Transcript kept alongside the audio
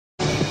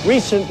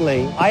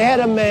Recently, I had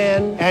a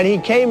man, and he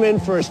came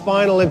in for his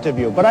final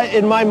interview, but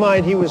in my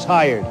mind, he was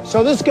hired.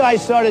 So this guy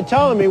started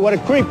telling me what a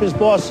creep his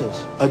boss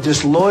is. A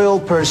disloyal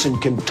person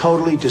can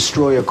totally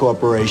destroy a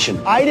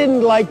corporation. I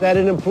didn't like that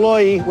an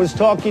employee was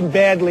talking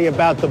badly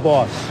about the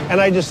boss, and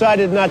I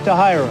decided not to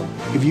hire him.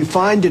 If you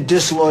find a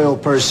disloyal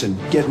person,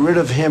 get rid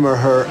of him or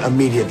her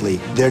immediately.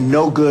 They're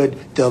no good.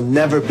 They'll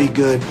never be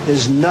good.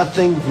 There's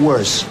nothing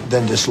worse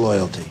than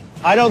disloyalty.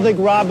 I don't think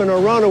Robin or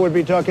Rona would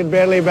be talking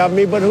badly about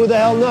me, but who the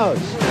hell knows?